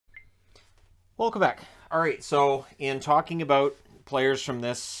Welcome back. All right, so in talking about players from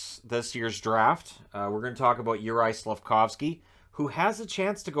this year's draft, we're going to talk about Juraj Slafkovsky, who has a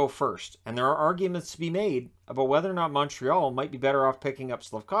chance to go first. And there are arguments to be made about whether or not Montreal might be better off picking up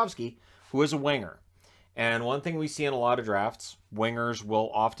Slafkovsky, who is a winger. And one thing we see in a lot of drafts, wingers will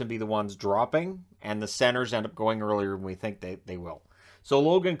often be the ones dropping, and the centers end up going earlier than we think they will. So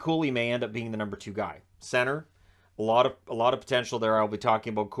Logan Cooley may end up being the number 2 guy. Center, a lot of potential there. I'll be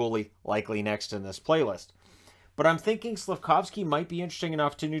talking about Cooley likely next in this playlist. But I'm thinking Slafkovsky might be interesting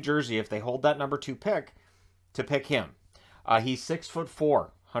enough to New Jersey if they hold that number 2 pick to pick him. He's 6'4",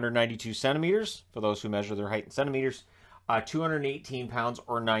 192 centimeters, for those who measure their height in centimeters, 218 pounds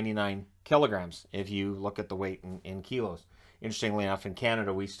or 99 kilograms if you look at the weight in kilos. Interestingly enough, in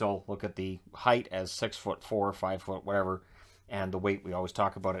Canada, we still look at the height as 6'4", 5 foot, whatever, and the weight, we always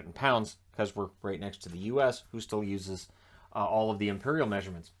talk about it in pounds because we're right next to the U.S., who still uses all of the imperial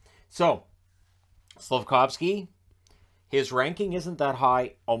measurements. So, Slafkovsky, his ranking isn't that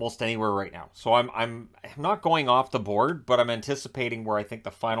high almost anywhere right now. So I'm not going off the board, but I'm anticipating where I think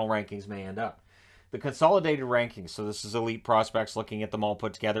the final rankings may end up. The consolidated rankings, so this is Elite Prospects looking at them all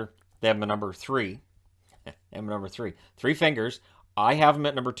put together. They have them at number 3. They have them at number 3. 3 fingers. I have them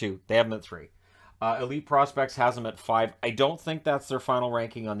at number 2. They have them at 3. Elite Prospects has them at 5. I don't think that's their final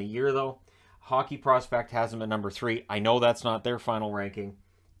ranking on the year, though. Hockey Prospect has them at number 3. I know that's not their final ranking.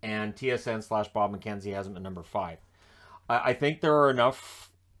 And TSN/Bob McKenzie has them at number 5. I think there are enough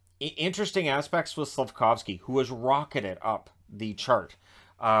interesting aspects with Slafkovsky, who has rocketed up the chart.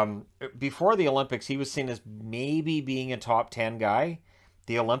 Before the Olympics, he was seen as maybe being a top 10 guy.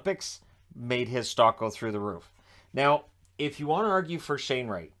 The Olympics made his stock go through the roof. Now, if you want to argue for Shane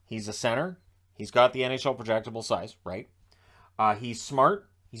Wright, he's a center. He's got the NHL projectable size, right? He's smart.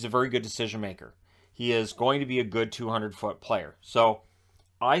 He's a very good decision maker. He is going to be a good 200-foot player. So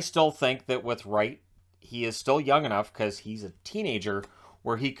I still think that with Wright, he is still young enough because he's a teenager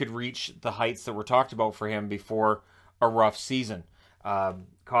where he could reach the heights that were talked about for him before a rough season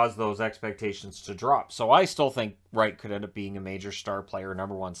caused those expectations to drop. So I still think Wright could end up being a major star player,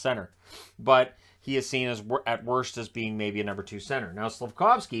 number 1 center. But he is seen as, at worst, as being maybe a number 2 center. Now,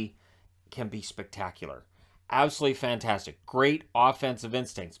 Slafkovsky can be spectacular. Absolutely fantastic. Great offensive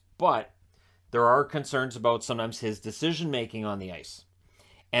instincts. But there are concerns about sometimes his decision-making on the ice.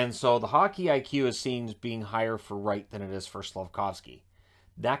 And so the hockey IQ is seen as being higher for Wright than it is for Slafkovsky.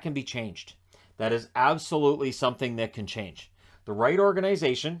 That can be changed. That is absolutely something that can change. The right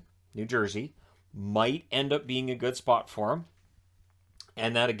organization, New Jersey, might end up being a good spot for him.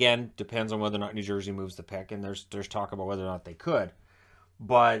 And that, again, depends on whether or not New Jersey moves the pick. And there's talk about whether or not they could.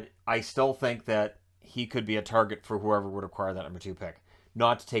 But I still think that he could be a target for whoever would acquire that number 2 pick.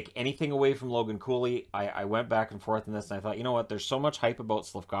 Not to take anything away from Logan Cooley, I went back and forth on this, and I thought, you know what, there's so much hype about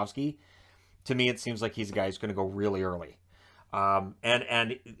Slafkovsky. To me, it seems like he's a guy who's going to go really early.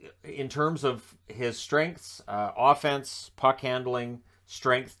 And in terms of his strengths, offense, puck handling,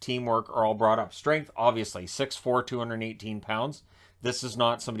 strength, teamwork are all brought up. Strength, obviously, 6'4", 218 pounds. This is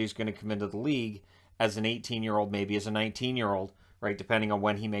not somebody who's going to come into the league as an 18-year-old, maybe as a 19-year-old, right, depending on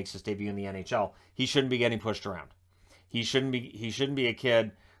when he makes his debut in the NHL. He shouldn't be getting pushed around. He shouldn't be a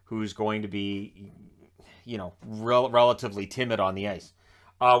kid who's going to be, you know, relatively timid on the ice.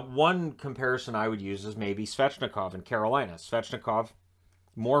 One comparison I would use is maybe Svechnikov in Carolina. Svechnikov,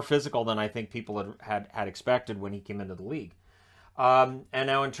 more physical than I think people had expected when he came into the league. And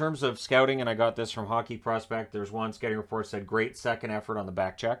now in terms of scouting, and I got this from Hockey Prospect, there's one scouting report said great second effort on the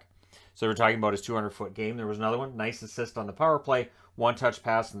back check. So we're talking about his 200-foot game. There was another one, nice assist on the power play, one-touch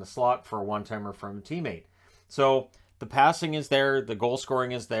pass in the slot for a one-timer from a teammate. So the passing is there, the goal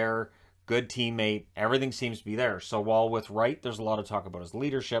scoring is there, good teammate, everything seems to be there. So while with Wright, there's a lot of talk about his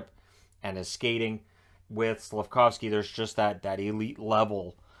leadership and his skating, with Slafkovsky, there's just that elite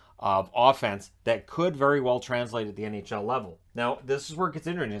level of offense that could very well translate at the NHL level. Now, this is where it gets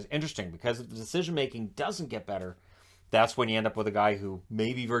interesting because if the decision-making doesn't get better, that's when you end up with a guy who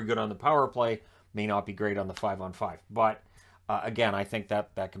may be very good on the power play, may not be great on the 5-on-5. But again, I think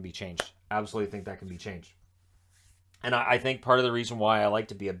that can be changed. Absolutely think that can be changed. And I think part of the reason why I like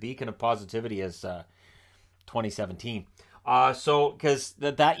to be a beacon of positivity is 2017. Because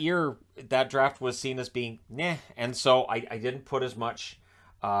that year, that draft was seen as being meh. And so I didn't put as much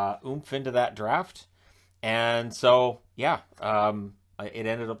oomph into that draft. And so, yeah, it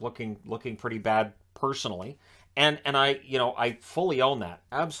ended up looking pretty bad personally. And I fully own that.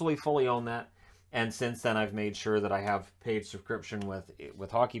 Absolutely fully own that. And since then, I've made sure that I have paid subscription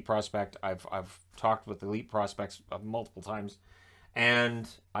with Hockey Prospect. I've talked with Elite Prospects multiple times, and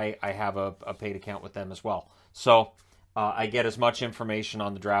I have a paid account with them as well. So I get as much information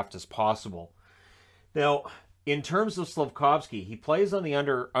on the draft as possible. Now, in terms of Slafkovsky, he plays on the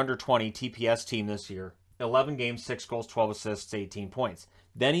under 20 TPS team this year. 11 games, 6 goals, 12 assists, 18 points.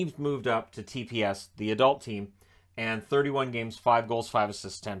 Then he's moved up to TPS, the adult team, and 31 games, 5 goals, 5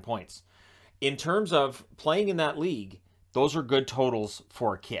 assists, 10 points. In terms of playing in that league, those are good totals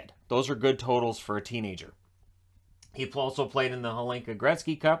for a kid. Those are good totals for a teenager. He also played in the Hlinka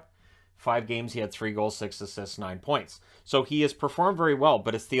Gretzky Cup. 5 games, he had 3 goals, 6 assists, 9 points. So he has performed very well,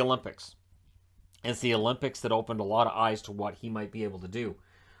 but it's the Olympics. It's the Olympics that opened a lot of eyes to what he might be able to do.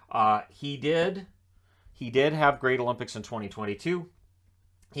 He did have great Olympics in 2022.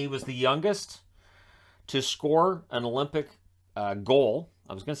 He was the youngest to score an Olympic goal.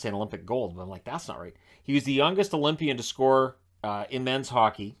 I was going to say an Olympic gold, but I'm like, that's not right. He was the youngest Olympian to score in men's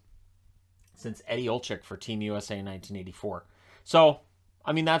hockey since Eddie Olczyk for Team USA in 1984. So,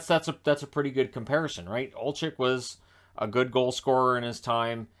 I mean, that's a pretty good comparison, right? Olczyk was a good goal scorer in his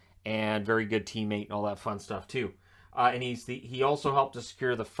time and very good teammate and all that fun stuff too. And he also helped to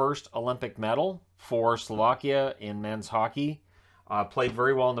secure the first Olympic medal for Slovakia in men's hockey. Played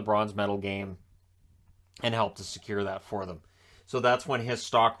very well in the bronze medal game and helped to secure that for them. So that's when his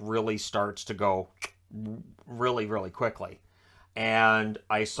stock really starts to go really, really quickly. And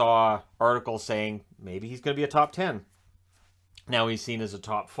I saw articles saying maybe he's going to be a top 10. Now he's seen as a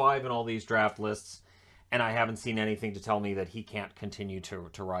top 5 in all these draft lists, and I haven't seen anything to tell me that he can't continue to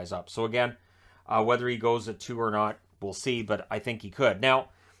rise up. So again, whether he goes at 2 or not, we'll see, but I think he could. Now,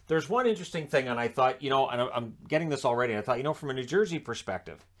 there's one interesting thing, and I thought, and I'm getting this already, I thought, from a New Jersey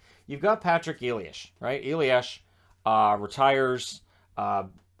perspective, you've got Patrick Elias, right? Elias retires, a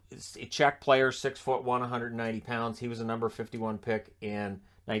Czech player, 6'1", 190 pounds. He was a number 51 pick in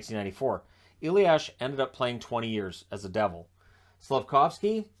 1994. Elias ended up playing 20 years as a Devil.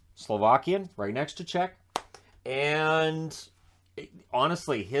 Slafkovsky, Slovakian, right next to Czech. And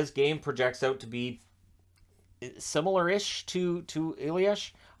honestly, his game projects out to be similar-ish to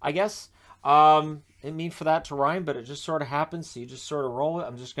Elias, I guess. I didn't mean for that to rhyme, but it just sort of happens, so you just sort of roll it.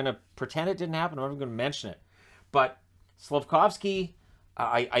 I'm just going to pretend it didn't happen. I'm not even going to mention it. But Slafkovsky,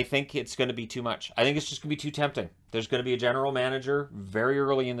 I think it's going to be too much. I think it's just going to be too tempting. There's going to be a general manager very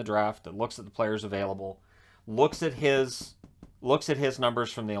early in the draft that looks at the players available, looks at his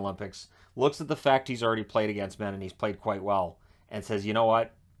numbers from the Olympics, looks at the fact he's already played against men and he's played quite well, and says, you know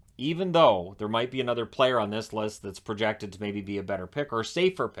what? Even though there might be another player on this list that's projected to maybe be a better pick or a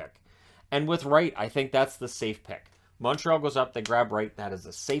safer pick. And with Wright, I think that's the safe pick. Montreal goes up, they grab Wright. That is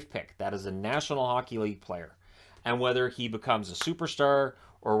a safe pick. That is a National Hockey League player. And whether he becomes a superstar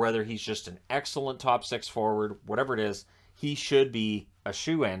or whether he's just an excellent top 6 forward, whatever it is, he should be a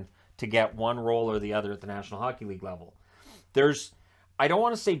shoo-in to get one role or the other at the National Hockey League level. I don't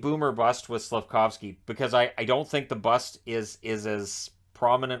want to say boom or bust with Slafkovsky because I don't think the bust is as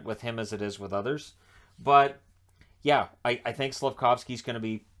prominent with him as it is with others. But yeah, I think Slafkovsky's going to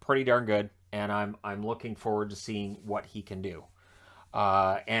be pretty darn good, and I'm looking forward to seeing what he can do.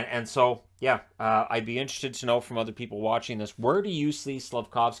 So yeah, I'd be interested to know from other people watching this, where do you see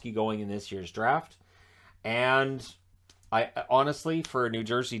Slafkovsky going in this year's draft? And I honestly, for a New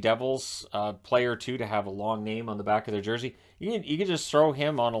Jersey Devils player too to have a long name on the back of their jersey, you could just throw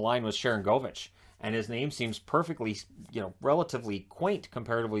him on a line with Sharangovich, and his name seems perfectly, relatively quaint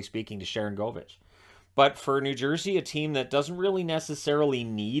comparatively speaking to Sharangovich. But for New Jersey, a team that doesn't really necessarily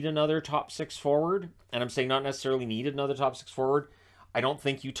need another top 6 forward, and I'm saying not necessarily need another top 6 forward, I don't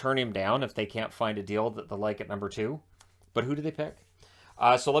think you turn him down if they can't find a deal that they like at number 2. But who do they pick?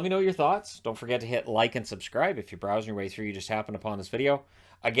 So let me know your thoughts. Don't forget to hit like and subscribe if you're browsing your way through. You just happened upon this video.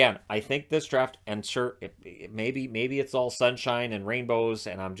 Again, I think this draft, and sure, maybe it's all sunshine and rainbows,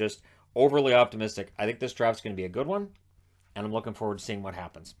 and I'm just overly optimistic. I think this draft's going to be a good one, and I'm looking forward to seeing what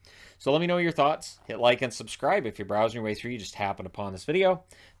happens. So let me know your thoughts. Hit like and subscribe if you're browsing your way through. You just happened upon this video.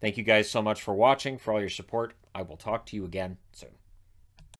 Thank you guys so much for watching, for all your support. I will talk to you again soon.